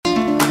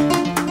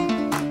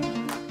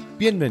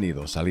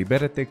Bienvenidos a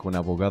Libérate con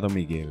Abogado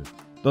Miguel,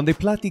 donde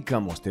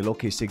platicamos de lo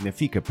que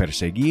significa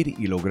perseguir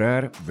y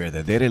lograr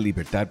verdadera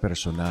libertad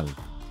personal.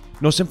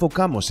 Nos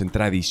enfocamos en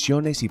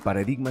tradiciones y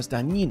paradigmas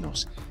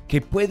dañinos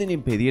que pueden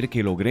impedir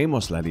que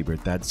logremos la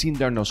libertad sin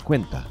darnos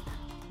cuenta.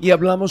 Y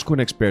hablamos con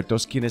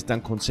expertos quienes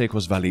dan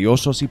consejos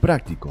valiosos y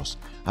prácticos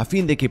a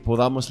fin de que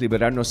podamos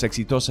liberarnos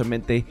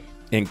exitosamente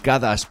en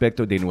cada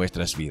aspecto de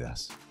nuestras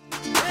vidas.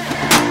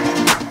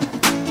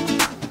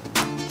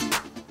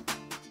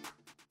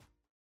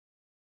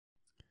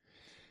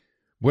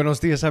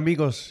 Buenos días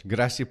amigos,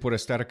 gracias por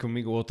estar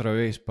conmigo otra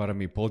vez para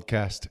mi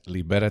podcast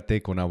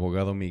Libérate con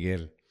Abogado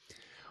Miguel.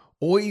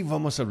 Hoy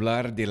vamos a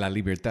hablar de la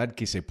libertad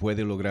que se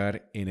puede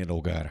lograr en el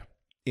hogar,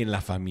 en la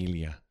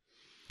familia.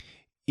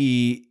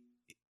 Y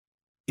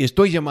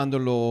estoy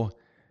llamándolo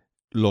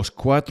los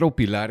 4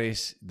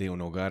 pilares de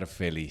un hogar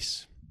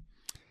feliz.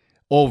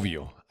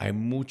 Obvio, hay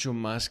mucho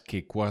más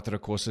que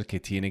 4 cosas que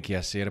tiene que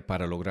hacer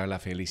para lograr la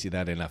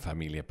felicidad en la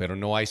familia, pero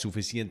no hay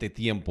suficiente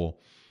tiempo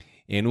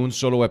en un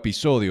solo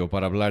episodio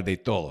para hablar de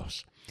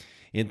todos.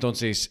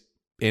 Entonces,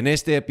 en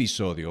este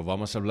episodio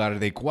vamos a hablar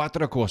de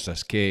 4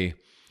 cosas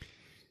que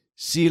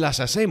si las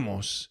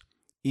hacemos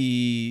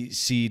y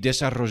si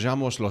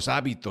desarrollamos los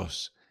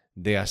hábitos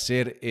de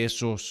hacer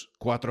esos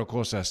 4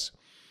 cosas,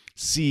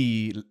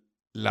 si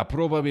la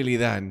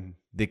probabilidad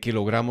de que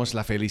logramos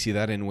la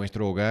felicidad en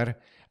nuestro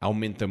hogar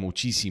aumenta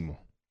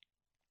muchísimo.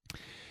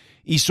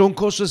 Y son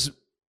cosas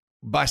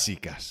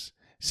básicas,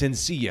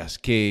 sencillas,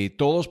 que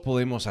todos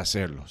podemos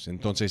hacerlos.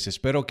 Entonces,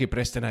 espero que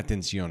presten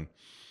atención.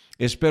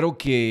 Espero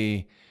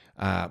que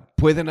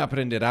puedan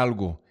aprender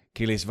algo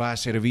que les va a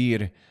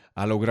servir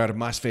a lograr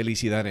más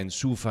felicidad en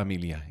su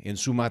familia, en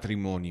su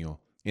matrimonio,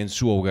 en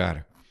su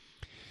hogar.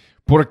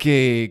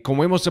 Porque,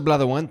 como hemos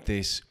hablado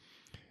antes,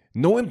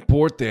 no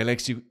importa el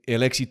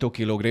éxito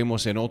que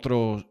logremos en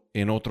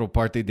otra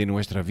parte de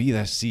nuestra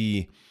vida,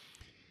 si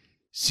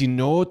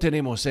no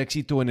tenemos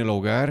éxito en el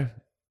hogar,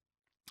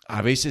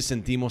 a veces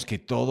sentimos que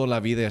toda la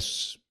vida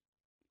es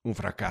un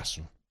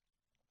fracaso.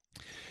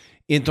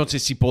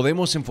 Entonces, si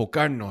podemos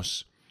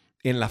enfocarnos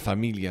en la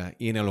familia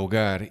y en el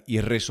hogar y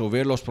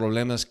resolver los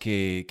problemas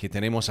que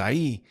tenemos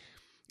ahí,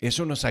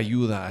 eso nos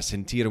ayuda a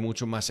sentir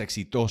mucho más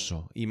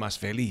exitoso y más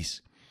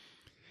feliz.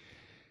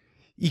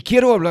 Y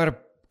quiero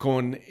hablar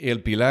con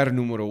el pilar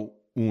número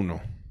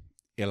 1,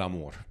 el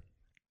amor.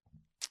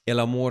 El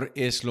amor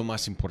es lo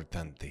más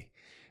importante,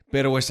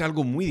 pero es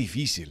algo muy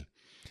difícil.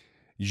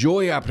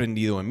 Yo he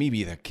aprendido en mi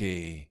vida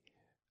que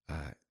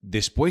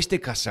después de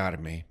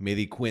casarme me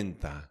di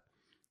cuenta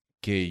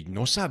que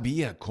no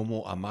sabía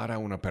cómo amar a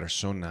una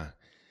persona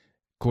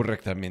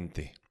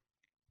correctamente.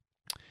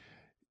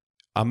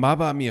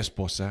 Amaba a mi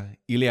esposa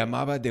y le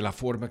amaba de la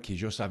forma que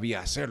yo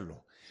sabía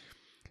hacerlo,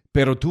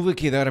 pero tuve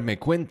que darme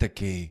cuenta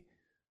que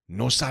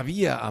no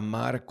sabía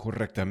amar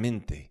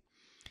correctamente.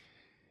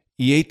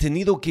 Y he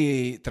tenido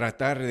que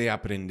tratar de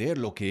aprender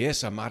lo que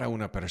es amar a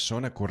una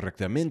persona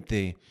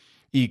correctamente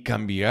y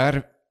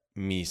cambiar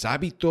mis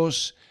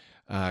hábitos,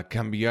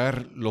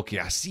 cambiar lo que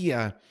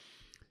hacía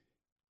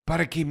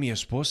para que mi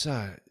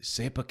esposa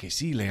sepa que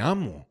sí, le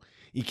amo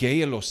y que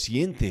ella lo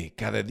siente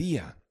cada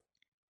día.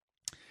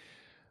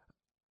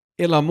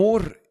 El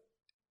amor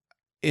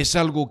es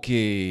algo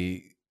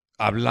que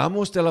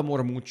hablamos del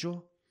amor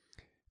mucho,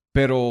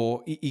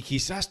 pero y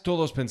quizás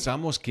todos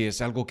pensamos que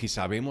es algo que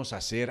sabemos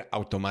hacer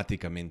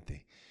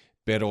automáticamente,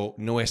 pero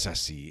no es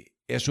así.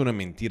 Es una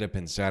mentira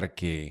pensar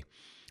que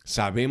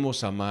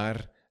sabemos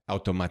amar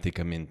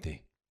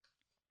automáticamente.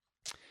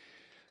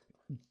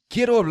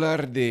 Quiero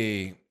hablar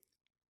de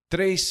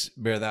 3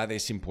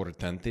 verdades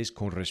importantes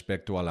con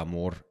respecto al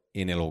amor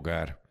en el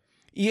hogar.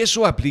 Y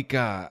eso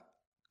aplica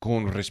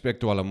con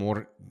respecto al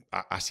amor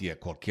hacia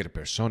cualquier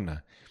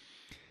persona.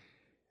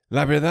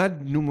 La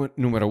verdad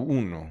número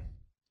 1,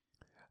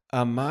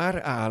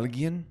 amar a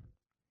alguien,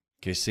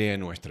 que sea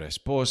nuestra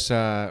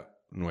esposa,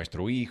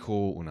 nuestro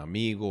hijo, un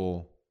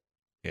amigo,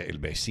 el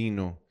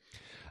vecino.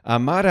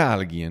 Amar a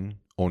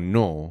alguien o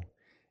no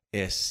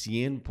es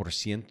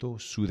 100%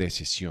 su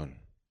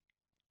decisión.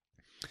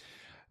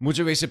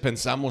 Muchas veces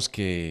pensamos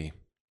que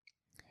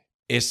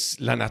es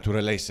la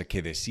naturaleza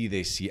que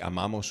decide si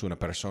amamos a una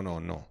persona o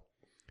no,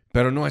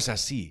 pero no es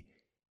así.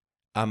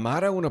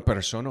 Amar a una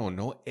persona o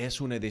no es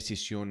una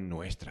decisión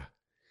nuestra.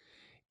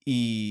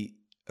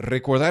 Y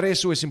recordar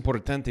eso es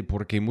importante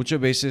porque muchas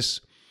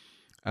veces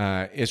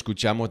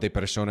escuchamos de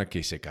personas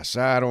que se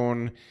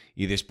casaron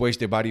y después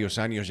de varios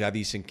años ya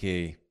dicen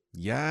que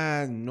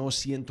ya no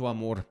siento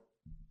amor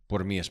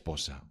por mi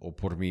esposa o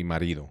por mi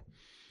marido.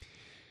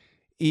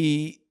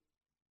 Y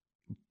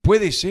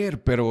puede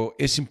ser, pero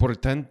es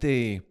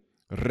importante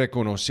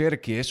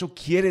reconocer que eso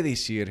quiere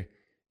decir,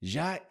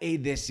 ya he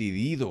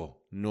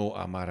decidido no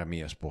amar a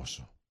mi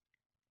esposo.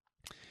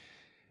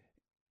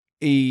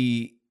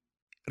 Y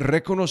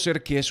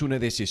reconocer que es una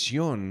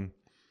decisión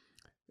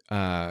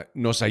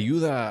nos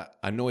ayuda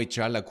a no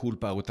echar la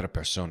culpa a otra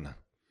persona.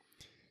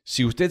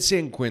 Si usted se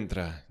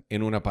encuentra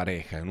en una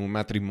pareja, en un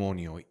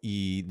matrimonio,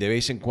 y de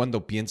vez en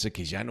cuando piensa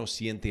que ya no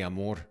siente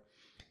amor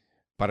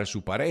para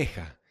su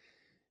pareja,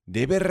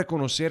 debe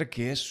reconocer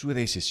que es su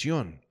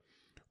decisión.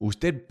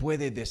 Usted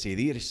puede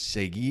decidir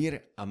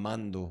seguir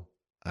amando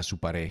a su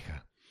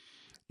pareja.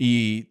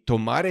 Y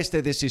tomar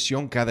esta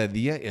decisión cada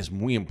día es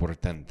muy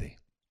importante.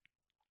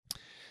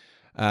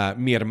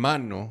 Mi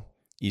hermano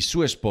y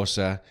su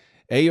esposa,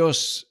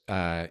 ellos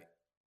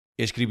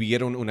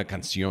escribieron una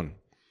canción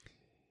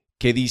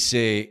que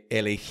dice,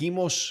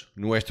 elegimos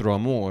nuestro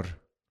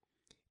amor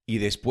y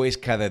después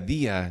cada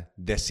día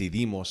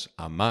decidimos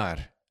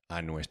amar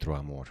a nuestro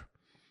amor.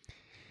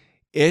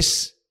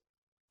 Es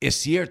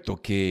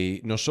cierto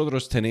que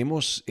nosotros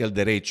tenemos el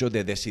derecho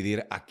de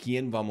decidir a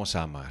quién vamos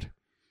a amar,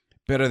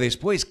 pero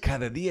después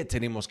cada día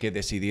tenemos que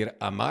decidir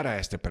amar a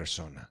esta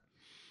persona.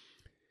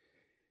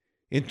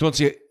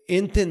 Entonces,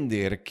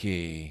 entender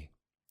que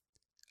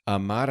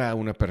amar a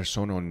una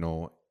persona o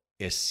no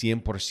es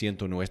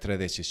 100% nuestra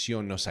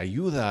decisión nos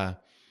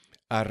ayuda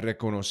a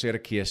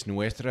reconocer que es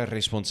nuestra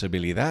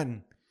responsabilidad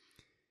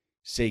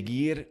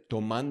seguir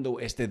tomando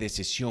esta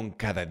decisión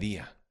cada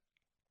día.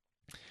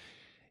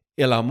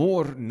 El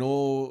amor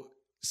no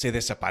se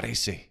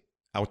desaparece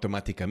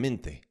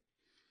automáticamente.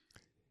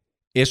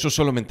 Eso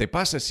solamente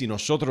pasa si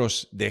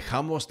nosotros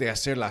dejamos de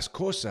hacer las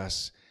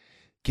cosas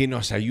que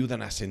nos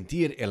ayudan a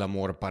sentir el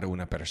amor para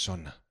una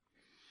persona.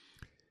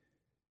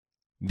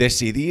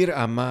 Decidir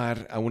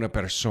amar a una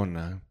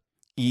persona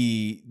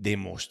y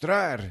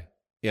demostrar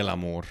el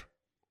amor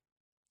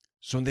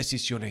son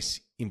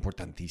decisiones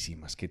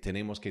importantísimas que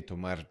tenemos que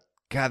tomar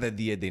cada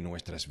día de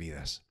nuestras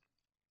vidas.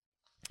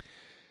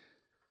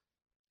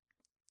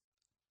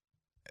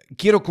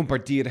 Quiero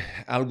compartir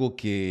algo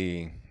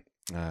que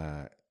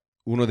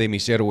uno de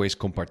mis héroes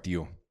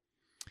compartió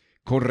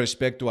con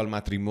respecto al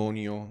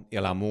matrimonio,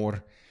 el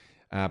amor,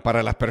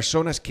 para las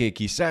personas que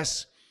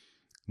quizás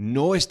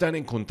no están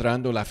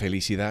encontrando la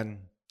felicidad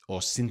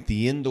o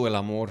sintiendo el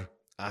amor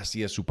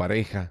hacia su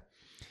pareja.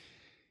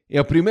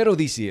 El primero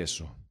dice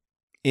eso.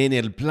 En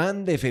el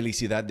plan de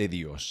felicidad de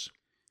Dios,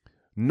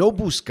 no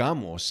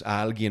buscamos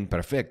a alguien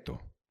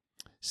perfecto,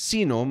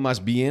 sino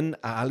más bien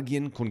a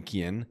alguien con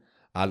quien,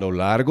 a lo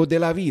largo de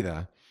la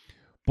vida,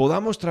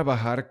 podamos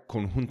trabajar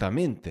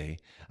conjuntamente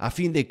a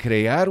fin de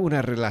crear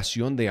una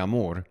relación de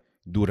amor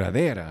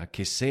duradera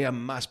que sea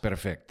más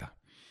perfecta.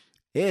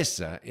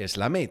 Esa es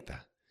la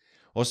meta.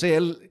 O sea,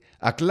 él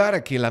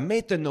aclara que la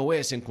meta no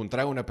es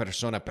encontrar una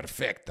persona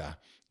perfecta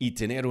y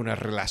tener una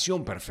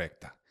relación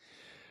perfecta.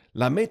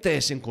 La meta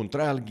es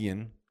encontrar a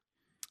alguien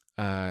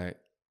a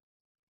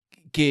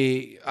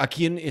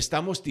quien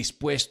estamos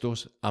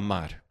dispuestos a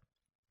amar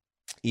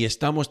y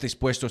estamos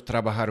dispuestos a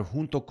trabajar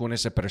junto con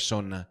esa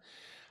persona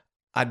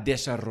a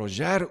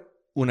desarrollar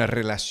una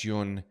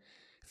relación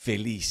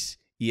feliz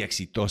y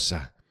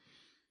exitosa.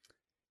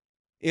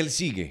 Él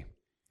sigue.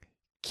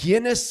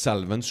 Quienes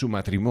salvan su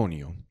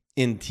matrimonio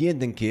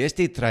entienden que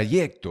este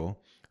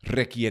trayecto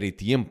requiere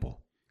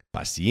tiempo,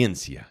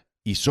 paciencia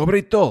y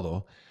sobre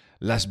todo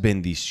las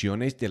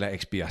bendiciones de la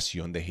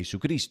expiación de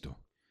Jesucristo.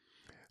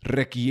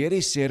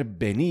 Requiere ser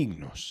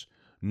benignos,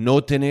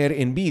 no tener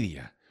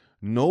envidia,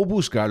 no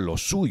buscar lo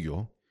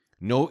suyo,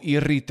 no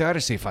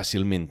irritarse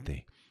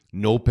fácilmente,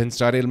 no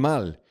pensar el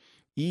mal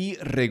y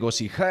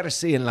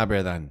regocijarse en la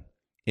verdad.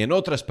 En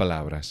otras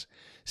palabras,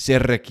 se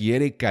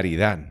requiere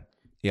caridad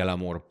y el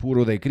amor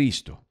puro de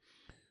Cristo.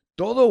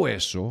 Todo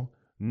eso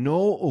no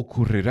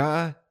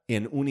ocurrirá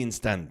en un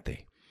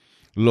instante.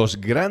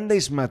 Los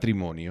grandes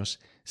matrimonios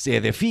se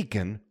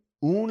edifican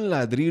un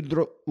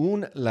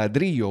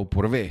ladrillo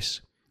por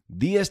vez,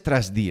 días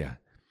tras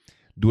día,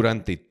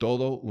 durante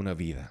toda una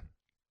vida.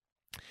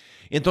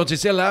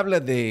 Entonces él habla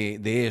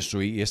de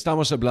eso y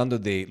estamos hablando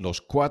de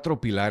los 4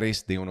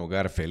 pilares de un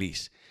hogar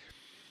feliz.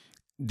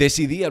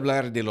 Decidí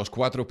hablar de los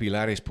 4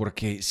 pilares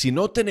porque si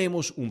no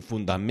tenemos un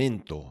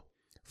fundamento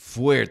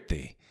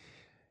fuerte,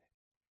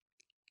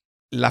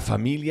 la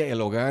familia, el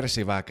hogar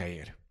se va a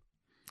caer.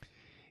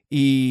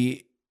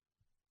 Y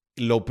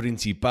lo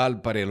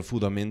principal para el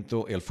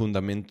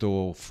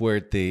fundamento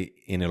fuerte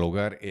en el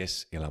hogar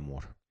es el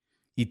amor.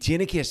 Y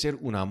tiene que ser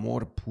un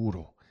amor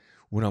puro,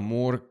 un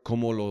amor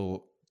como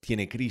lo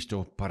tiene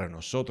Cristo para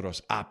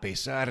nosotros, a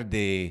pesar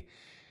de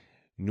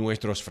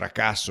nuestros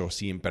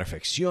fracasos y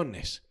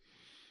imperfecciones.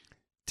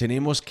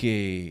 Tenemos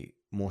que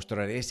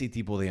mostrar ese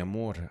tipo de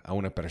amor a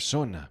una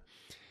persona.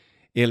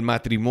 El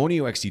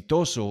matrimonio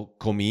exitoso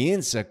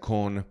comienza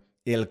con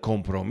el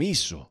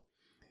compromiso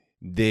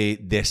de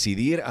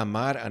decidir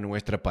amar a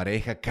nuestra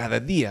pareja cada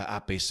día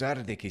a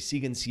pesar de que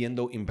siguen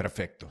siendo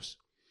imperfectos.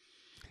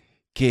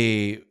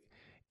 Que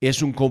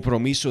es un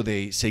compromiso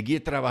de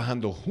seguir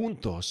trabajando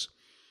juntos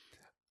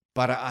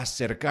para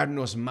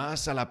acercarnos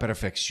más a la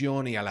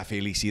perfección y a la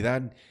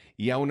felicidad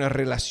y a una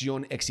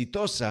relación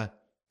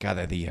exitosa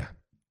cada día.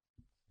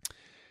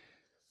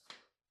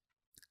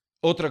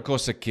 Otra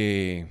cosa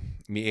que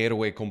mi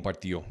héroe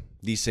compartió,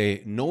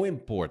 dice, no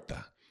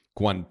importa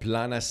cuán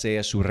plana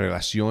sea su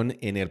relación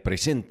en el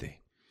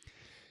presente.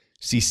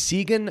 Si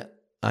siguen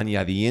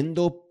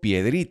añadiendo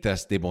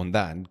piedritas de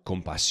bondad,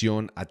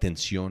 compasión,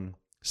 atención,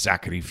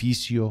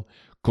 sacrificio,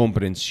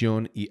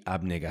 comprensión y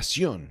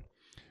abnegación,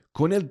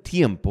 con el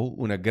tiempo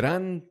una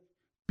gran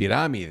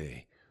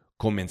pirámide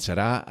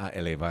comenzará a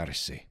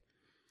elevarse.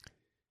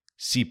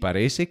 Si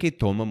parece que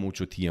toma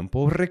mucho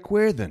tiempo,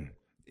 recuerden,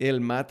 el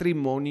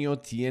matrimonio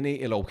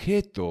tiene el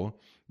objeto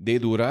de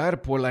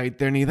durar por la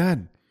eternidad.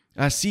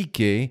 Así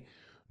que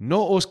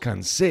no os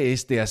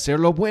canséis de hacer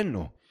lo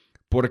bueno,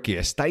 porque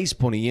estáis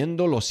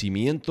poniendo los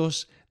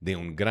cimientos de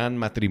un gran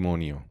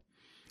matrimonio.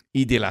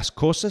 Y de las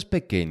cosas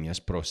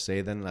pequeñas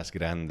proceden las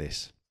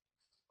grandes.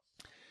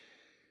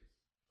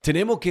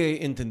 Tenemos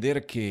que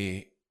entender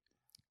que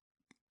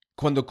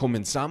cuando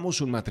comenzamos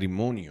un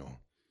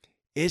matrimonio,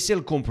 es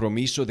el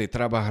compromiso de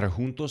trabajar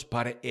juntos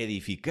para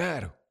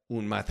edificar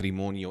un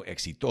matrimonio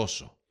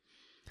exitoso.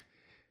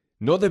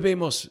 No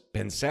debemos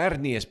pensar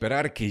ni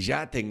esperar que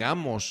ya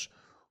tengamos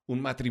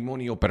un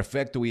matrimonio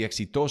perfecto y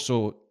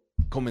exitoso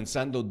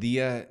comenzando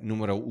día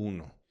número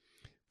 1,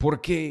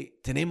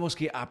 porque tenemos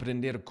que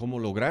aprender cómo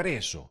lograr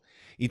eso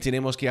y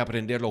tenemos que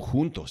aprenderlo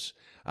juntos,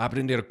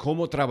 aprender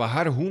cómo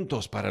trabajar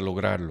juntos para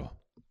lograrlo.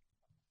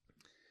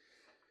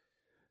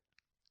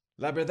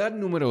 La verdad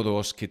número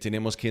 2 que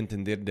tenemos que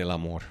entender del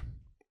amor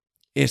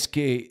es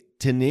que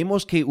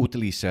tenemos que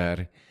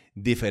utilizar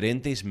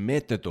diferentes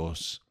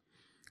métodos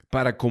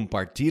para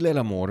compartir el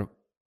amor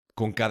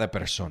con cada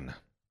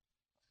persona.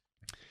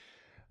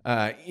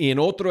 Y en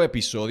otro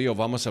episodio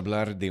vamos a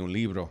hablar de un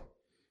libro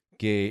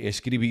que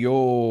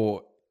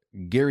escribió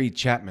Gary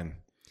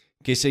Chapman,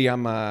 que se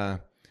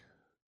llama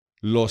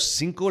Los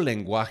 5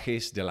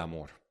 lenguajes del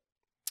amor.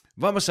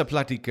 Vamos a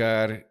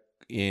platicar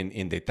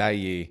en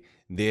detalle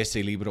de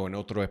ese libro en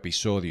otro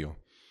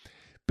episodio.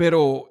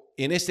 Pero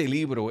en este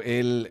libro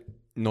él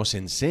nos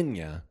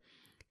enseña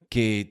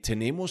que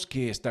tenemos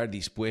que estar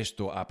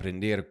dispuestos a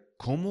aprender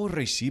cómo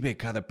recibe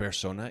cada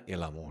persona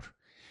el amor.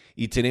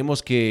 Y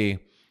tenemos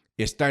que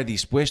estar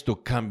dispuestos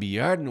a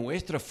cambiar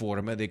nuestra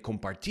forma de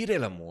compartir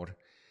el amor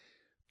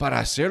para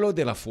hacerlo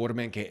de la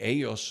forma en que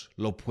ellos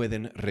lo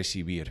pueden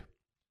recibir.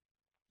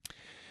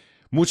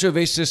 Muchas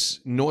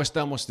veces no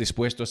estamos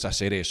dispuestos a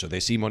hacer eso.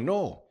 Decimos,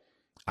 no,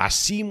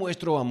 así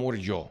muestro amor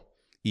yo.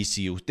 Y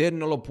si usted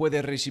no lo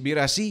puede recibir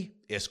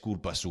así, es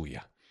culpa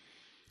suya.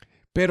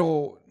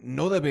 Pero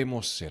no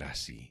debemos ser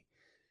así.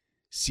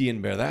 Si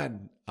en verdad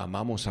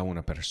amamos a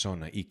una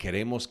persona y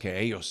queremos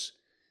que ellos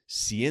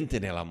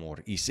sienten el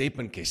amor y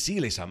sepan que sí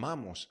les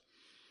amamos,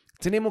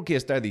 tenemos que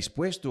estar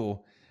dispuestos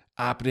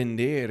a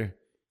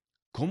aprender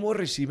cómo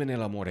reciben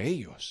el amor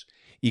ellos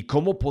y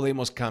cómo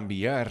podemos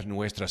cambiar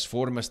nuestras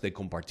formas de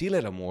compartir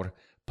el amor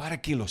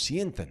para que lo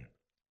sientan.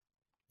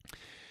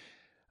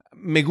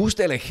 Me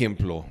gusta el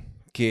ejemplo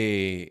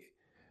que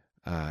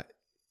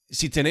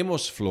si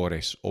tenemos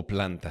flores o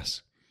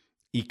plantas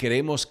y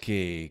queremos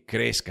que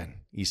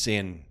crezcan y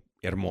sean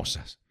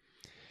hermosas,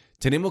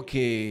 tenemos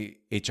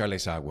que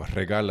echarles agua,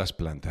 regar las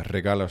plantas,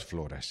 regar las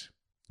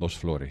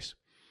flores.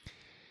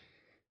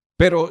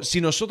 Pero si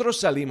nosotros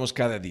salimos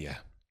cada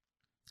día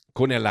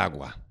con el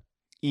agua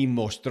y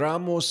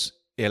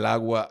mostramos el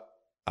agua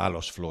a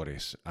las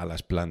flores, a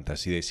las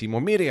plantas y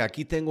decimos, mire,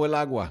 aquí tengo el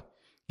agua,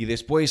 y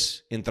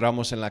después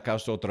entramos en la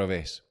casa otra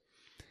vez.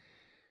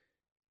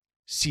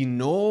 Si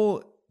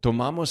no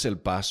tomamos el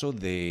paso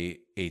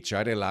de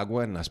echar el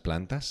agua en las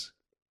plantas,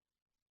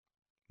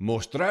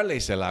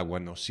 mostrarles el agua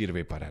no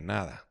sirve para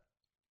nada.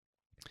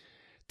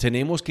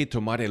 Tenemos que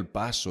tomar el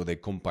paso de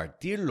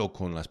compartirlo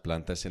con las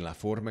plantas en la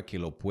forma que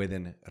lo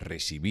pueden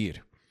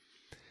recibir.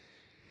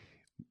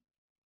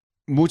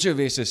 Muchas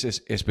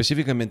veces,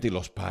 específicamente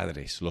los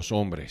padres, los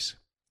hombres,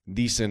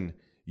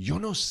 dicen, yo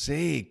no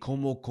sé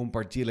cómo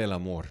compartir el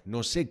amor,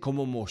 no sé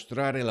cómo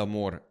mostrar el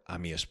amor a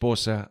mi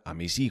esposa, a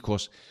mis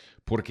hijos,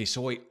 porque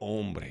soy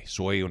hombre,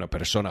 soy una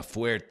persona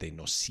fuerte,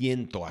 no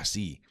siento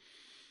así.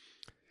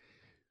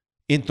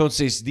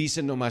 Entonces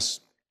dicen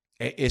nomás,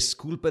 es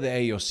culpa de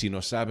ellos si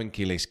no saben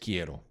que les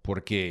quiero,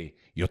 porque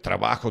yo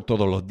trabajo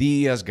todos los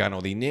días,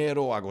 gano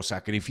dinero, hago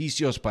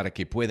sacrificios para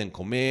que puedan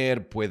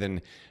comer,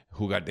 puedan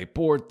jugar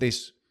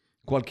deportes,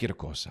 cualquier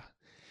cosa.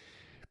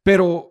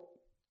 Pero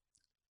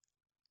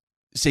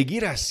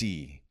seguir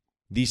así,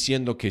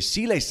 diciendo que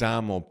sí les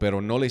amo, pero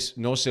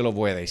no se lo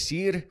voy a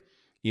decir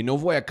y no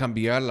voy a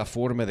cambiar la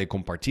forma de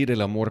compartir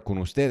el amor con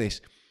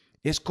ustedes,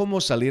 es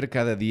como salir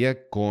cada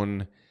día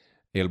con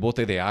el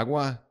bote de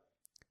agua,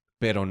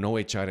 pero no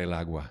echar el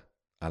agua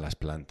a las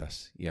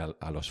plantas y a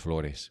las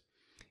flores.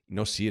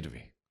 No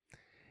sirve.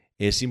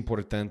 Es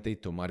importante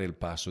tomar el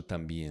paso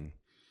también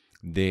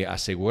de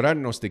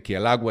asegurarnos de que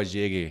el agua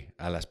llegue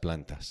a las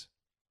plantas.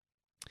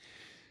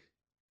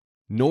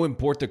 No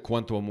importa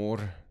cuánto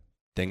amor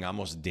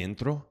tengamos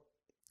dentro,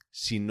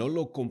 si no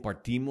lo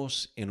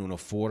compartimos en una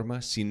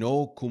forma, si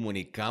no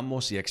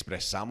comunicamos y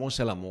expresamos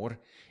el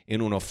amor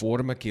en una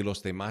forma que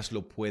los demás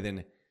lo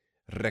pueden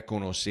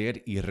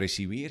reconocer y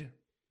recibir,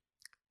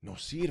 no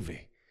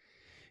sirve.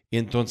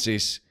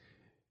 Entonces,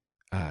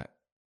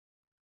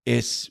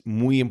 es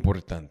muy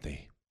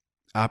importante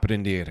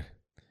aprender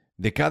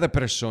de cada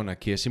persona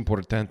que es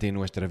importante en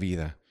nuestra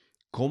vida,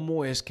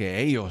 cómo es que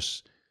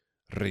ellos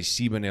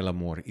reciben el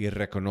amor y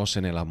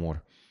reconocen el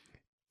amor.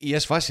 Y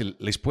es fácil,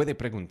 les puede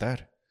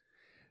preguntar.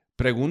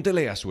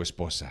 Pregúntele a su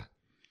esposa,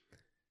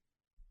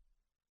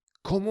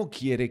 ¿cómo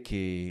quiere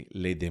que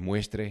le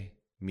demuestre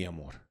mi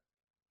amor?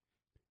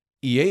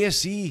 Y ella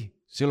sí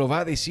se lo va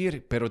a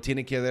decir, pero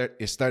tiene que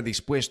estar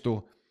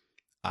dispuesto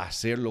a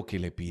hacer lo que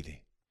le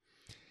pide.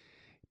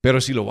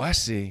 Pero si lo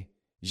hace,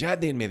 ya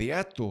de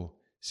inmediato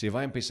se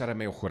va a empezar a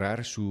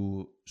mejorar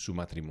su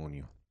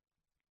matrimonio.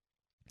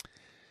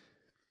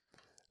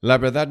 La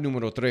verdad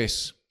número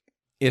 3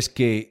 es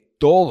que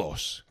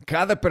todos,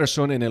 cada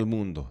persona en el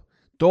mundo,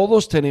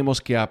 todos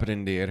tenemos que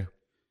aprender a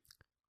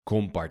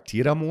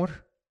compartir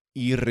amor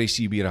y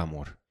recibir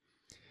amor.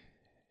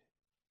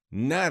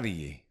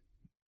 Nadie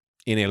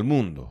en el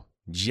mundo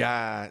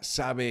ya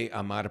sabe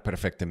amar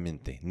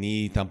perfectamente,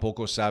 ni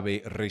tampoco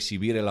sabe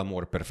recibir el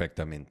amor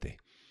perfectamente.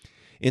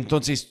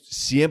 Entonces,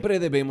 siempre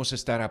debemos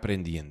estar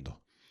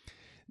aprendiendo,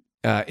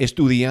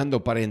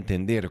 estudiando para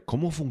entender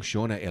cómo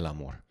funciona el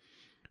amor.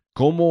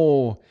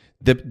 Cómo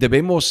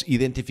debemos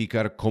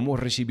identificar cómo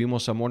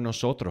recibimos amor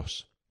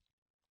nosotros.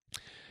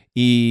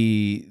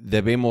 Y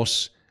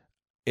debemos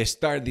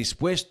estar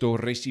dispuestos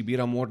a recibir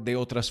amor de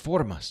otras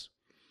formas.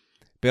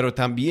 Pero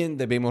también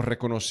debemos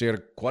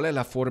reconocer cuál es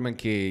la forma en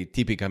que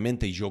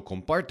típicamente yo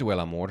comparto el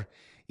amor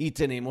y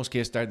tenemos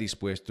que estar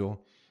dispuestos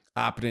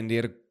a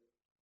aprender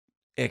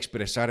a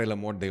expresar el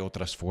amor de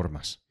otras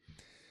formas.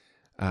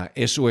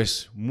 Eso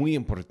es muy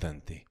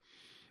importante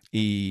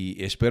y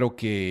espero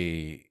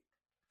que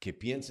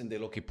piensen de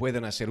lo que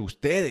pueden hacer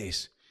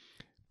ustedes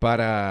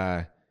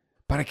para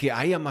que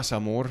haya más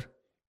amor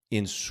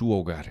en su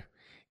hogar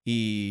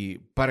y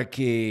para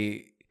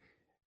que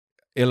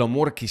el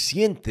amor que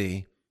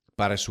siente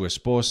para su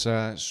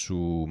esposa,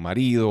 su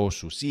marido,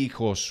 sus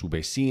hijos, sus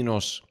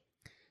vecinos,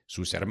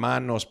 sus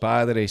hermanos,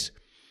 padres,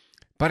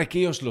 para que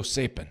ellos lo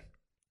sepan.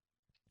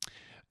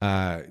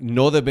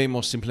 No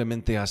debemos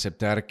simplemente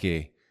aceptar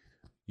que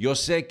yo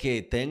sé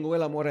que tengo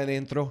el amor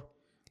adentro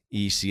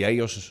y si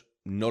ellos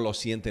no lo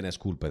sienten es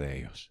culpa de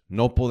ellos.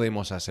 No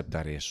podemos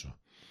aceptar eso.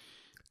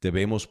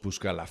 Debemos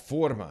buscar la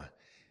forma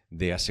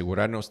de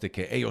asegurarnos de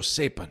que ellos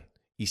sepan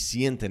y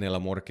sienten el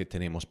amor que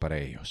tenemos para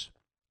ellos.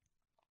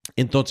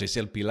 Entonces,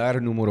 el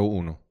pilar número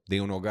 1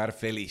 de un hogar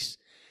feliz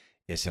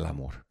es el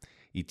amor.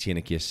 Y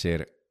tiene que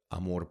ser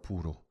amor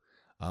puro,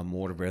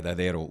 amor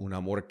verdadero, un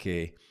amor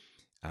que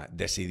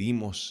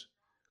decidimos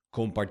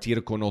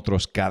compartir con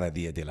otros cada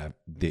día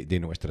de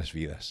nuestras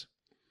vidas.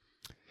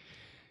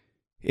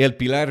 El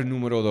pilar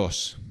número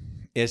 2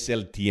 es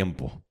el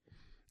tiempo.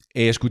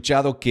 He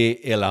escuchado que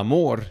el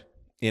amor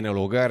en el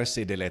hogar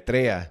se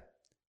deletrea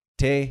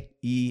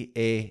T-I-E-M-P-O.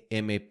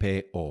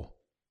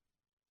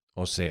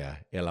 O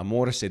sea, el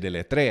amor se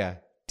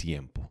deletrea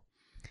tiempo.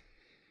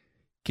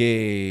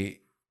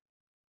 Que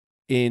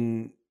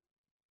en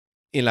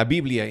la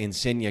Biblia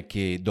enseña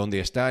que donde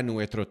está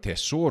nuestro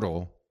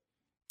tesoro,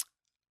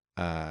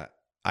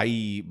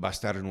 ahí va a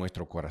estar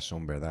nuestro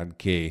corazón, ¿verdad?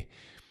 Que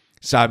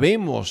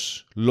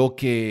sabemos lo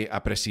que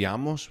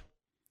apreciamos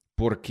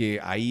porque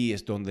ahí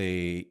es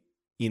donde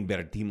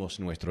invertimos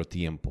nuestro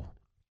tiempo.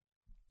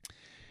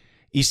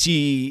 Y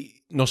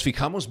si nos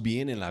fijamos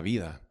bien en la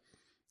vida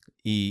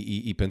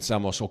y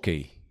pensamos, ok,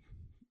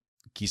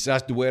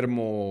 quizás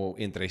duermo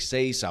entre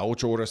 6 a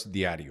 8 horas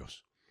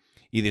diarios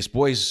y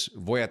después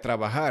voy a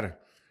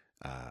trabajar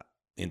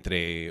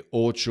entre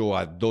 8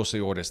 a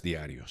 12 horas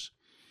diarios.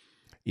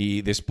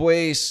 Y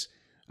después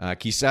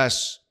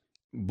quizás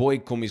voy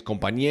con mis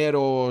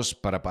compañeros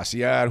para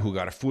pasear,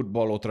 jugar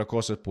fútbol, otras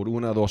cosas por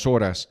 1 o 2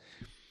 horas.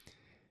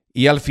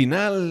 Y al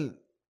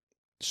final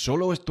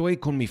solo estoy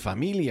con mi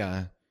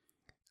familia,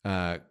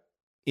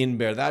 en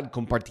verdad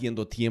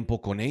compartiendo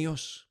tiempo con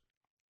ellos.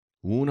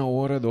 1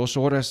 hora, 2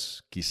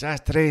 horas,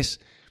 quizás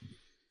 3.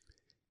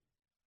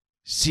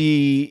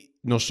 Si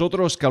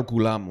nosotros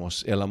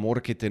calculamos el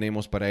amor que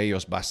tenemos para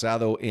ellos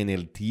basado en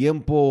el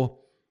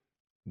tiempo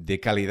de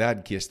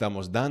calidad que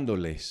estamos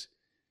dándoles,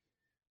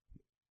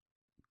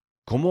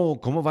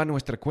 ¿cómo va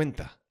nuestra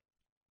cuenta?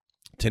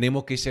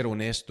 Tenemos que ser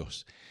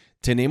honestos.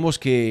 Tenemos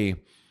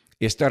que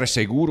estar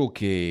seguros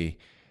que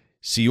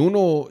si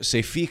uno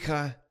se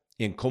fija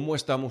en cómo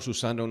estamos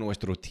usando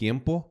nuestro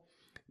tiempo,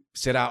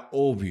 será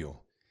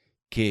obvio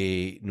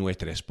que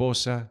nuestra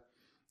esposa,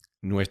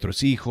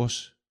 nuestros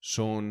hijos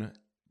son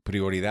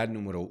prioridad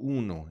número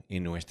 1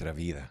 en nuestra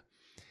vida.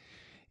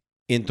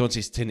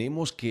 Entonces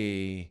tenemos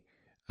que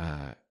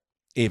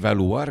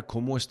evaluar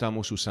cómo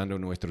estamos usando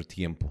nuestro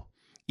tiempo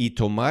y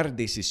tomar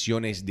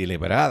decisiones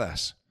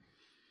deliberadas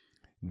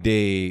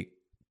de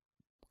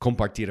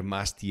compartir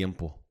más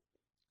tiempo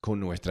con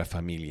nuestra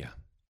familia.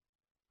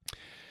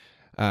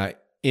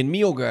 En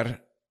mi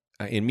hogar,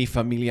 en mi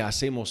familia,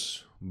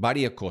 hacemos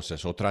varias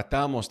cosas o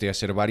tratamos de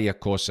hacer varias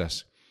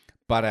cosas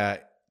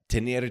para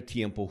tener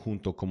tiempo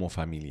junto como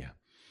familia.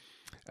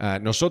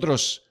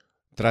 Nosotros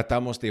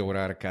tratamos de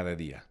orar cada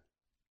día.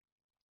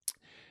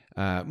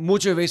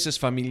 Muchas veces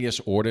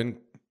familias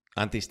oran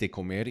antes de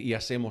comer y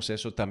hacemos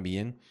eso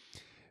también.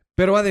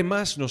 Pero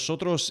además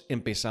nosotros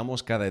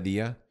empezamos cada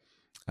día,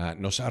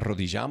 nos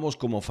arrodillamos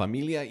como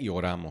familia y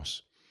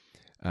oramos.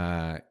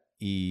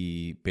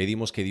 Y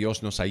pedimos que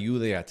Dios nos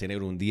ayude a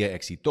tener un día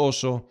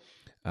exitoso,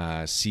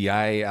 Si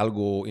hay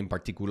algo en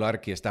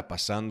particular que está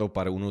pasando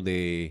para uno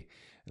de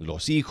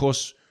los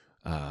hijos,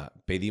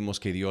 pedimos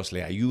que Dios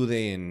le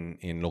ayude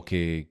en lo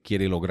que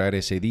quiere lograr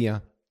ese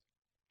día.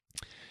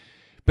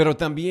 Pero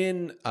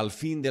también al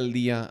fin del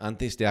día,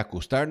 antes de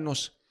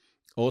acostarnos,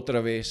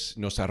 otra vez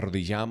nos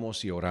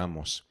arrodillamos y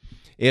oramos.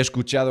 He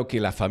escuchado que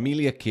la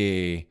familia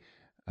que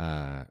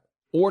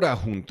ora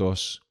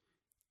juntos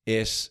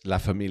es la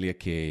familia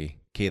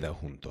que queda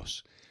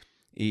juntos.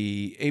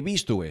 Y he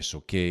visto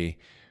eso, que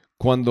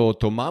cuando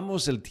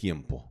tomamos el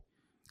tiempo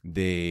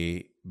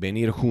de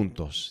venir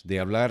juntos, de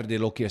hablar de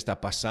lo que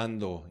está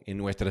pasando en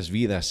nuestras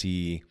vidas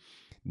y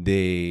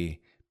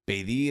de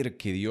pedir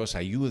que Dios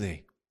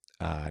ayude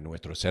a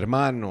nuestros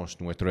hermanos,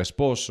 nuestro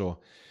esposo,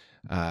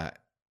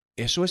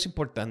 eso es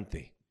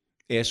importante.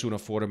 Es una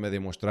forma de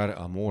mostrar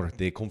amor,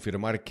 de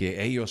confirmar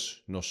que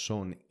ellos nos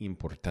son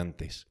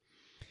importantes.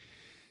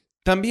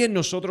 También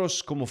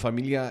nosotros como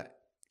familia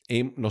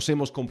nos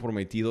hemos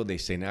comprometido de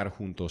cenar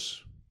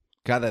juntos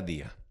cada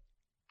día.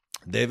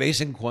 De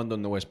vez en cuando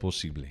no es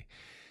posible,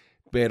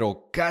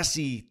 pero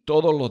casi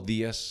todos los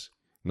días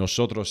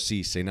nosotros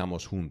sí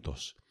cenamos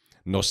juntos.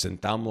 Nos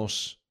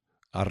sentamos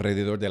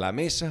alrededor de la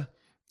mesa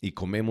y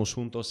comemos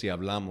juntos y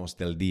hablamos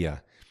del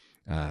día,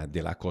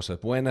 de las cosas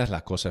buenas,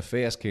 las cosas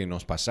feas que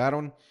nos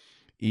pasaron,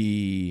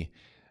 y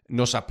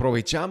nos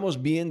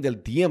aprovechamos bien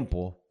del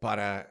tiempo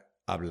para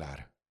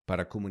hablar,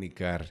 para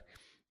comunicar,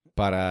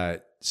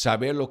 para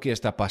saber lo que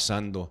está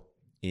pasando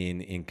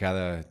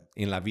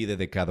en la vida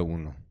de cada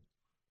uno.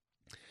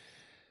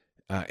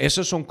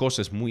 Esas son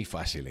cosas muy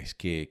fáciles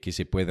que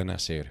se pueden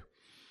hacer.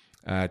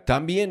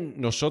 También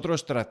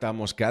nosotros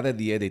tratamos cada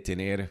día de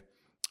tener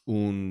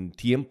un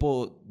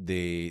tiempo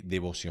de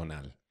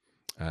devocional,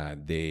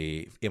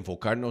 de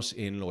enfocarnos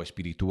en lo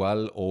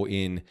espiritual o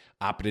en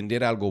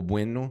aprender algo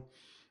bueno,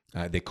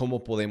 de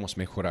cómo podemos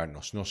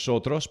mejorarnos.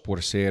 Nosotros,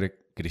 por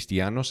ser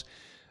cristianos,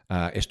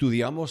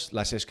 estudiamos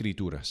las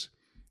Escrituras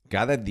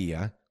cada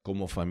día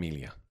como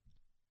familia.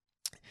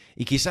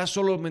 Y quizás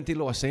solamente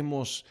lo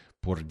hacemos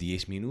por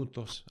 10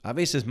 minutos, a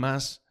veces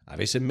más, a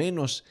veces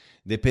menos,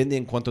 depende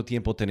en cuánto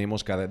tiempo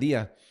tenemos cada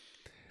día.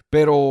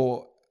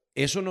 Pero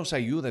eso nos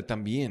ayuda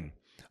también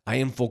a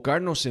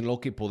enfocarnos en lo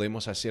que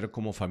podemos hacer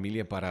como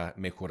familia para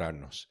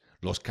mejorarnos,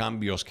 los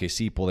cambios que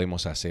sí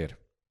podemos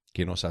hacer,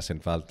 que nos hacen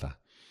falta.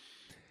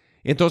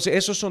 Entonces,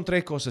 esas son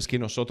 3 cosas que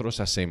nosotros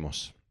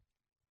hacemos.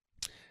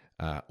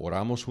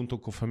 Oramos junto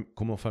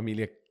como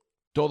familia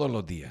todos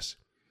los días.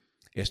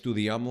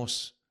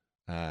 Estudiamos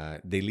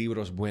de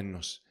libros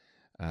buenos,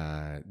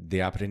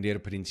 de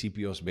aprender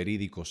principios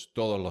verídicos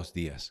todos los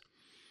días.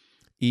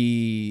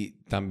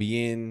 Y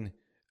también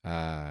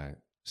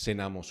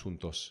cenamos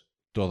juntos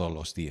todos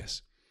los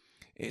días.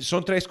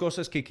 Son 3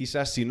 cosas que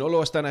quizás si no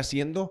lo están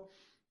haciendo,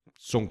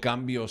 son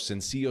cambios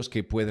sencillos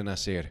que pueden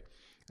hacer,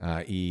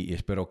 y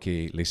espero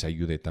que les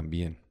ayude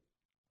también.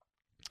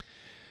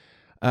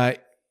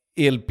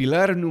 El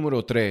pilar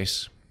número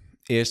 3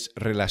 es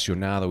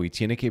relacionado y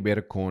tiene que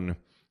ver con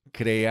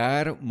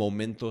crear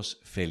momentos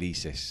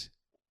felices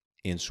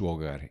en su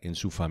hogar, en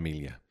su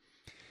familia.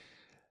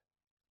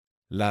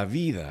 La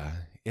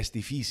vida es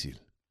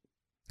difícil.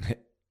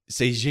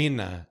 Se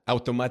llena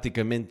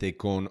automáticamente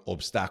con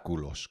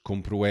obstáculos,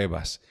 con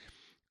pruebas,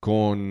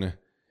 con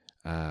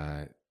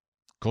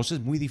cosas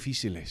muy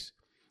difíciles.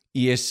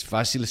 Y es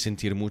fácil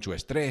sentir mucho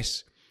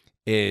estrés.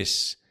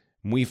 Es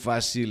muy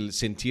fácil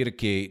sentir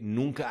que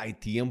nunca hay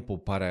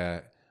tiempo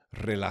para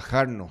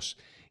relajarnos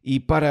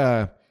y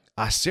para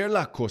hacer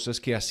las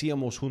cosas que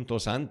hacíamos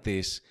juntos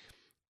antes,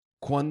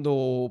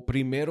 cuando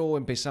primero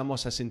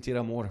empezamos a sentir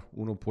amor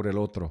uno por el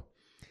otro.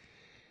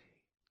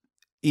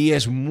 Y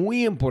es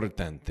muy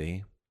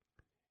importante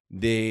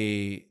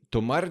de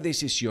tomar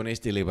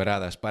decisiones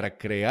deliberadas para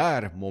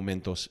crear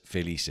momentos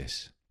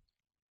felices.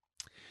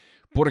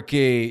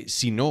 Porque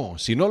si no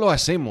lo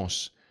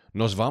hacemos,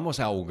 nos vamos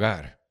a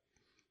ahogar.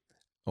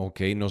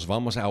 ¿Ok? Nos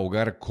vamos a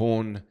ahogar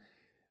con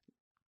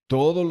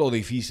todo lo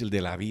difícil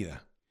de la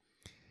vida.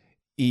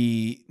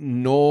 Y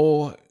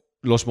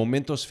los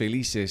momentos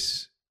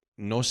felices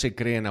no se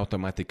crean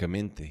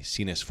automáticamente,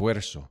 sin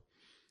esfuerzo.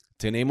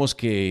 Tenemos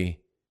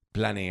que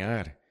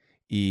planear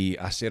y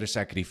hacer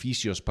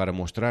sacrificios para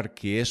mostrar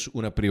que es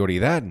una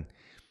prioridad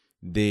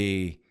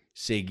de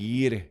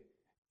seguir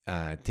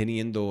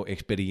teniendo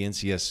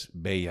experiencias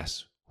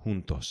bellas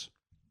juntos.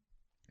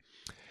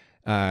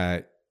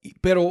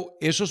 Pero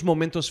esos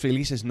momentos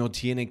felices no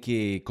tienen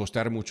que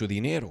costar mucho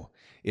dinero.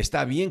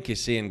 Está bien que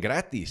sean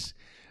gratis,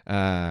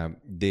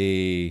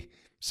 de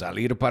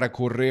salir para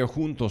correr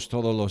juntos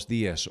todos los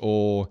días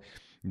o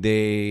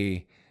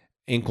de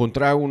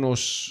encontrar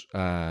unas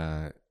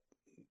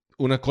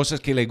cosas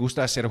que les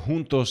gusta hacer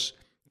juntos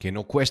que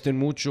no cuesten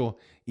mucho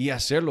y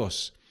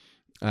hacerlos.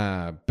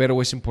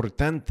 Pero es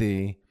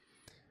importante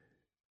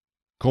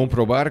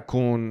comprobar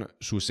con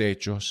sus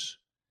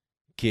hechos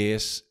que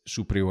es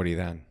su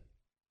prioridad.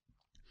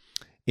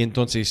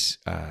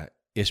 Entonces,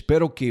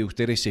 espero que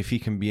ustedes se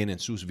fijen bien en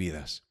sus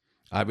vidas.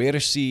 A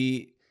ver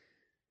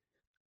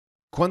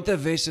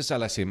cuántas veces a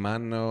la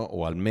semana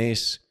o al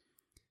mes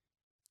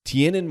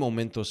tienen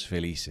momentos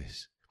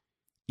felices.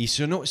 Y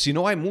si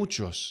no hay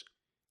muchos,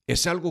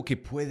 es algo que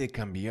puede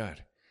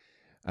cambiar.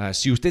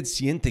 Si usted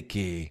siente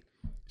que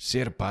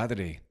ser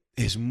padre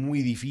es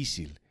muy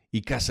difícil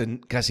y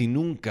casi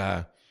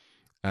nunca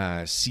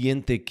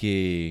siente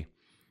que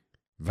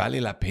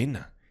vale la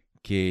pena,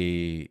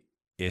 que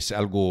es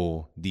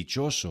algo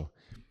dichoso,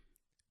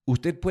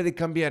 usted puede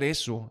cambiar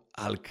eso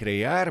al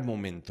crear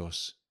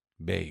momentos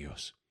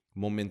bellos,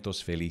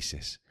 momentos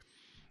felices.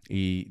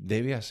 Y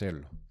debe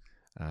hacerlo.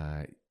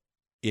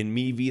 En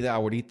mi vida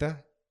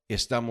ahorita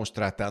estamos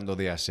tratando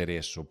de hacer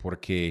eso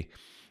porque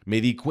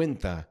me di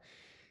cuenta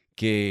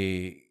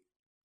que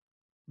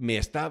me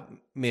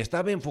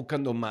estaba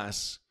enfocando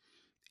más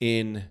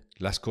en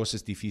las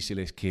cosas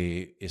difíciles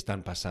que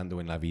están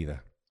pasando en la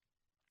vida.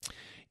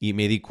 Y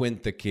me di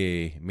cuenta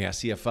que me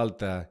hacía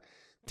falta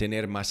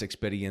tener más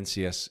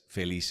experiencias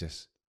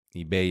felices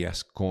y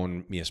bellas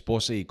con mi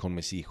esposa y con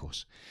mis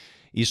hijos.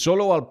 Y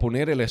solo al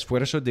poner el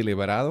esfuerzo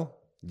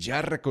deliberado,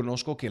 ya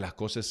reconozco que las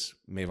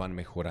cosas me van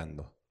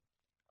mejorando.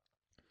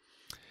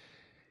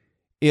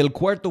 El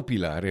cuarto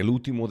pilar, el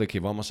último de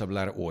que vamos a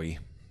hablar hoy,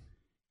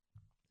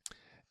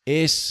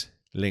 es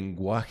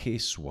lenguaje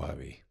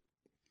suave.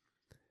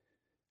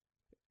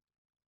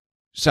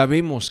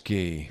 Sabemos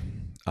que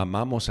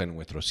amamos a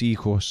nuestros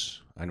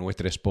hijos, a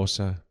nuestra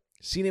esposa.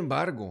 Sin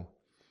embargo,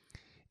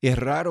 es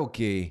raro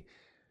que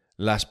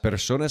las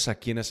personas a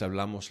quienes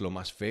hablamos lo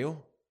más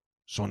feo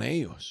son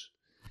ellos.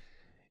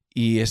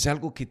 Y es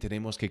algo que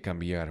tenemos que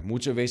cambiar.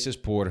 Muchas veces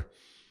por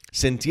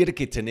sentir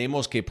que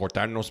tenemos que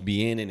portarnos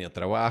bien en el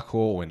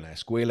trabajo o en la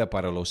escuela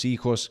para los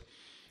hijos,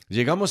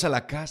 llegamos a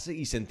la casa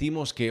y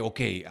sentimos que, ok,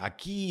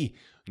 aquí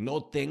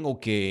no tengo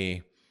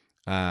que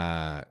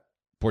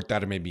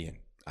portarme bien.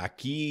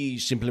 Aquí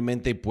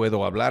simplemente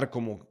puedo hablar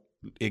como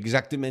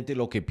exactamente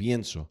lo que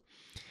pienso.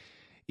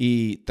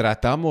 Y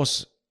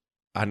tratamos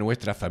a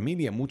nuestra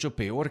familia mucho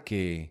peor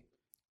que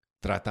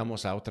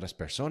tratamos a otras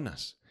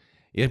personas.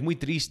 Y es muy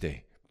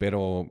triste,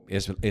 pero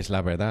es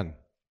la verdad.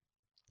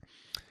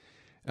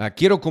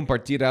 Quiero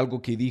compartir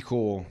algo que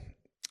dijo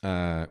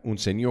un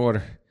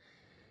señor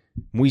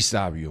muy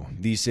sabio.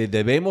 Dice,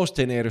 debemos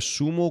tener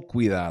sumo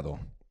cuidado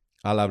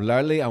al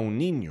hablarle a un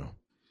niño.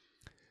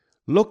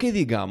 Lo que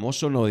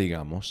digamos o no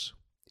digamos,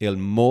 el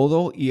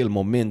modo y el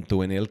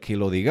momento en el que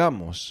lo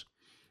digamos,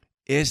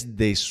 es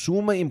de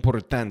suma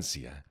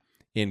importancia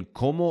en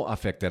cómo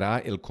afectará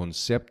el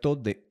concepto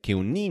de que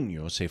un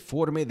niño se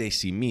forme de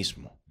sí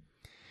mismo.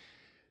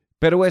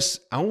 Pero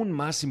es aún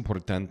más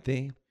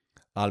importante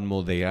al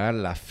moldear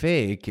la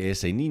fe que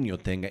ese niño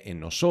tenga en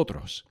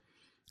nosotros,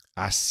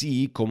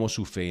 así como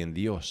su fe en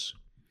Dios.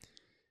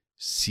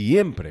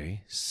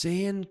 Siempre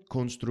sean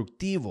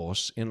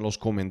constructivos en los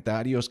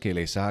comentarios que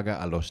les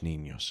haga a los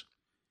niños.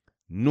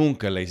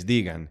 Nunca les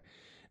digan,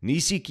 ni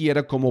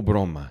siquiera como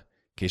broma,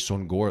 que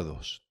son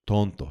gordos,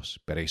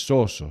 tontos,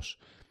 perezosos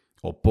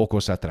o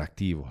pocos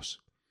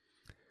atractivos.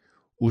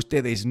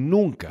 Ustedes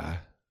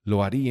nunca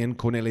lo harían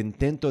con el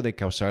intento de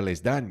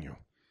causarles daño,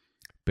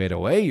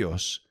 pero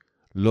ellos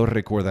lo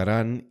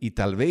recordarán y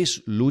tal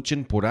vez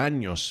luchen por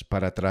años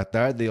para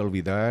tratar de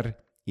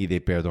olvidar y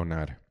de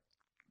perdonar.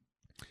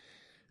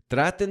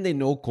 Traten de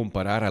no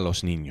comparar a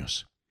los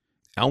niños,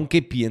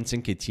 aunque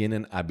piensen que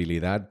tienen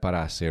habilidad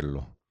para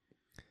hacerlo.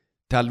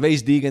 Tal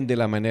vez digan de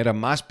la manera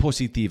más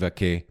positiva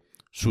que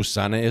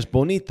Susana es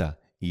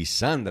bonita y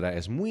Sandra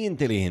es muy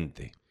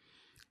inteligente.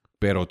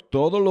 Pero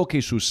todo lo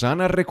que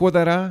Susana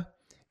recordará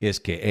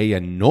es que ella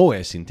no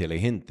es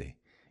inteligente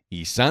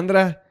y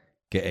Sandra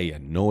que ella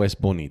no es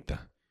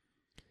bonita.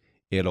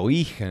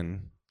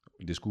 Elogien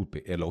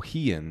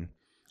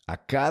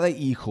a cada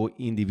hijo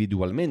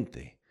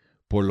individualmente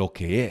por lo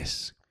que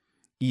es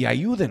y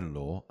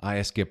ayúdenlo a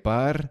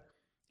escapar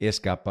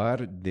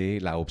de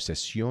la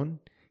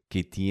obsesión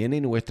que tiene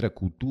nuestra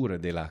cultura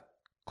de la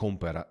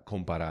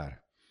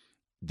comparar,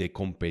 de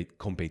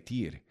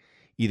competir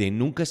y de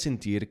nunca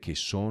sentir que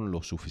son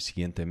lo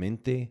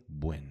suficientemente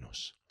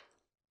buenos.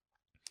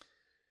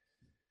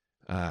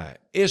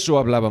 Eso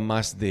hablaba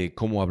más de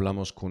cómo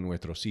hablamos con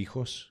nuestros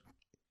hijos.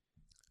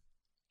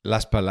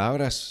 Las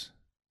palabras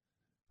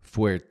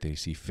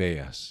fuertes y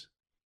feas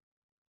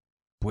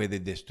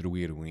pueden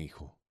destruir un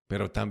hijo,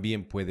 pero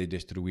también puede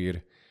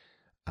destruir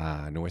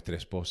a nuestra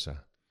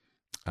esposa,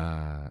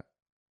 a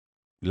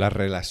la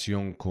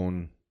relación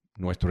con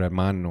nuestro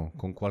hermano,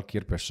 con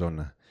cualquier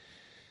persona.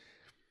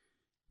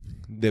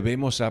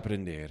 Debemos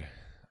aprender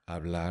a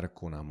hablar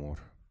con amor,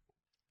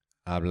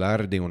 a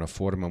hablar de una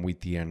forma muy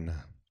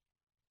tierna,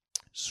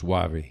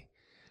 suave,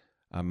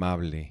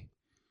 amable.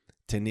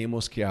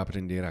 Tenemos que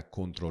aprender a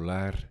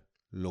controlar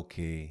lo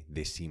que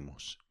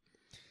decimos.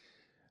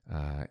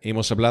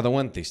 Hemos hablado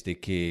antes de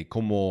que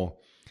como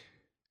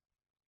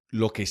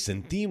lo que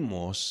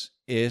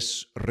sentimos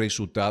es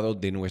resultado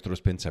de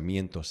nuestros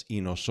pensamientos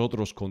y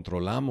nosotros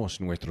controlamos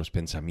nuestros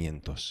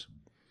pensamientos.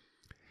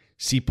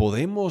 Si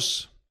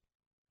podemos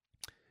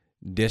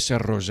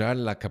desarrollar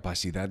la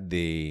capacidad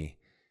de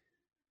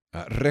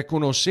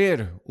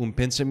reconocer un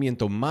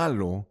pensamiento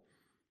malo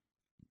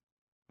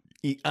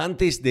y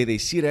antes de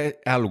decir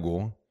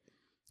algo,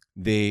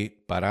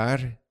 de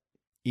parar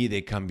y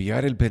de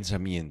cambiar el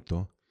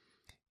pensamiento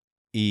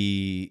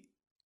y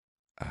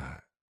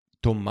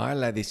tomar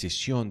la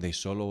decisión de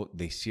solo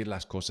decir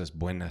las cosas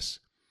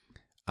buenas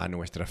a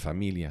nuestra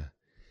familia.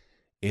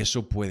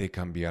 Eso puede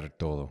cambiar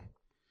todo.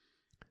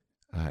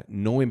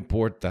 No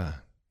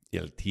importa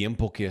el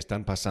tiempo que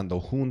están pasando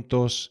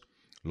juntos,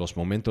 los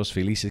momentos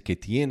felices que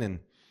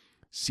tienen.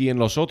 Si en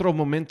los otros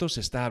momentos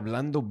está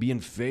hablando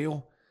bien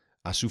feo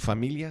a su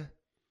familia,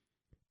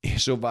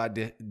 eso va a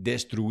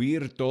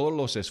destruir todos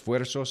los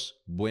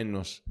esfuerzos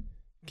buenos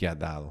que ha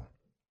dado.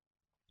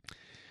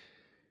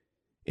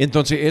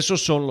 Entonces,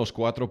 esos son los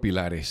 4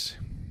 pilares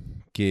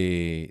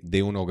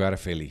de un hogar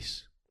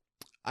feliz.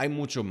 Hay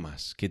mucho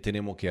más que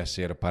tenemos que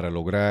hacer para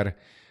lograr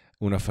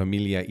una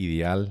familia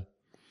ideal,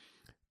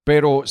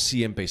 pero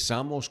si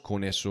empezamos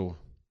con eso,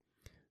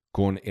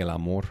 con el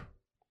amor,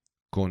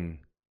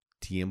 con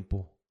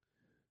tiempo,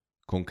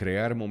 con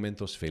crear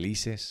momentos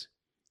felices,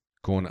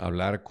 con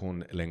hablar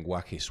con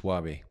lenguaje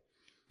suave,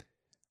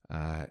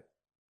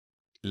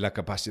 la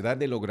capacidad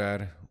de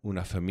lograr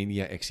una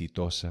familia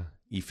exitosa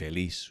y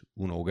feliz,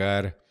 un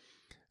hogar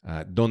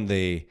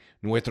donde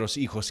nuestros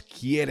hijos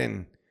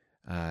quieren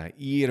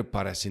ir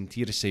para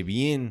sentirse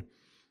bien,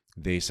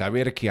 de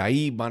saber que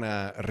ahí van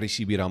a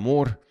recibir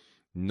amor,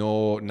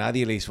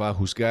 nadie les va a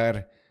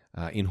juzgar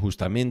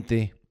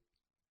injustamente.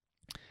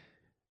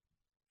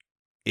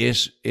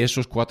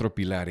 Esos 4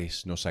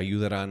 pilares nos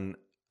ayudarán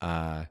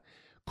a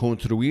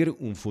construir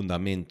un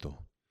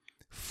fundamento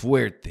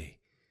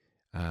fuerte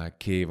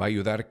que va a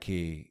ayudar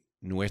que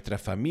nuestra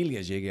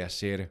familia llegue a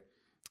ser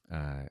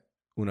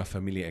una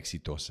familia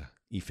exitosa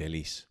y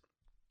feliz.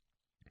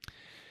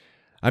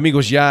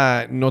 Amigos,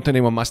 ya no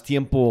tenemos más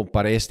tiempo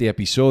para este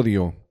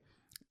episodio.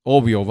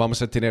 Obvio,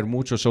 vamos a tener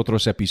muchos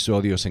otros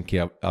episodios en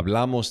que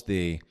hablamos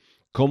de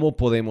cómo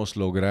podemos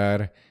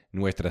lograr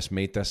nuestras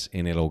metas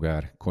en el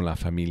hogar con la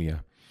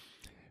familia.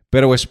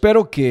 Pero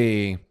espero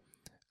que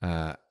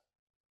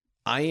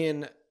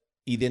hayan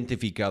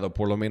identificado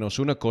por lo menos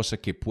una cosa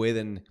que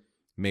pueden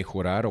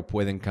mejorar o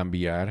pueden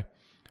cambiar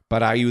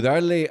para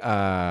ayudarle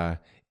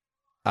a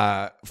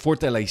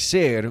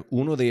fortalecer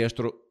uno de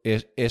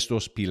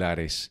estos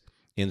pilares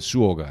en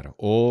su hogar,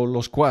 o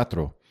los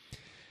 4.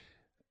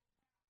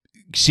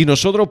 Si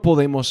nosotros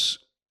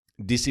podemos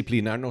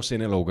disciplinarnos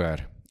en el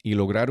hogar y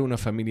lograr una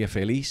familia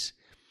feliz,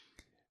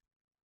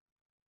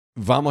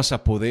 vamos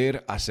a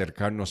poder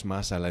acercarnos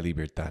más a la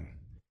libertad.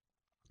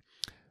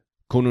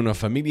 Con una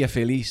familia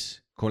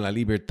feliz, con la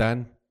libertad,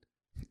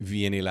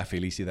 viene la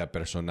felicidad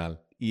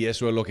personal. Y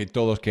eso es lo que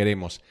todos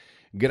queremos.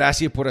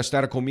 Gracias por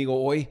estar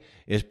conmigo hoy.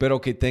 Espero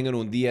que tengan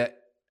un día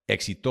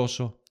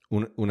exitoso,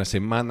 una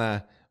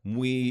semana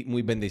muy,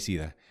 muy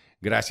bendecida.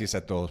 Gracias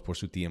a todos por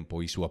su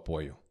tiempo y su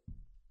apoyo.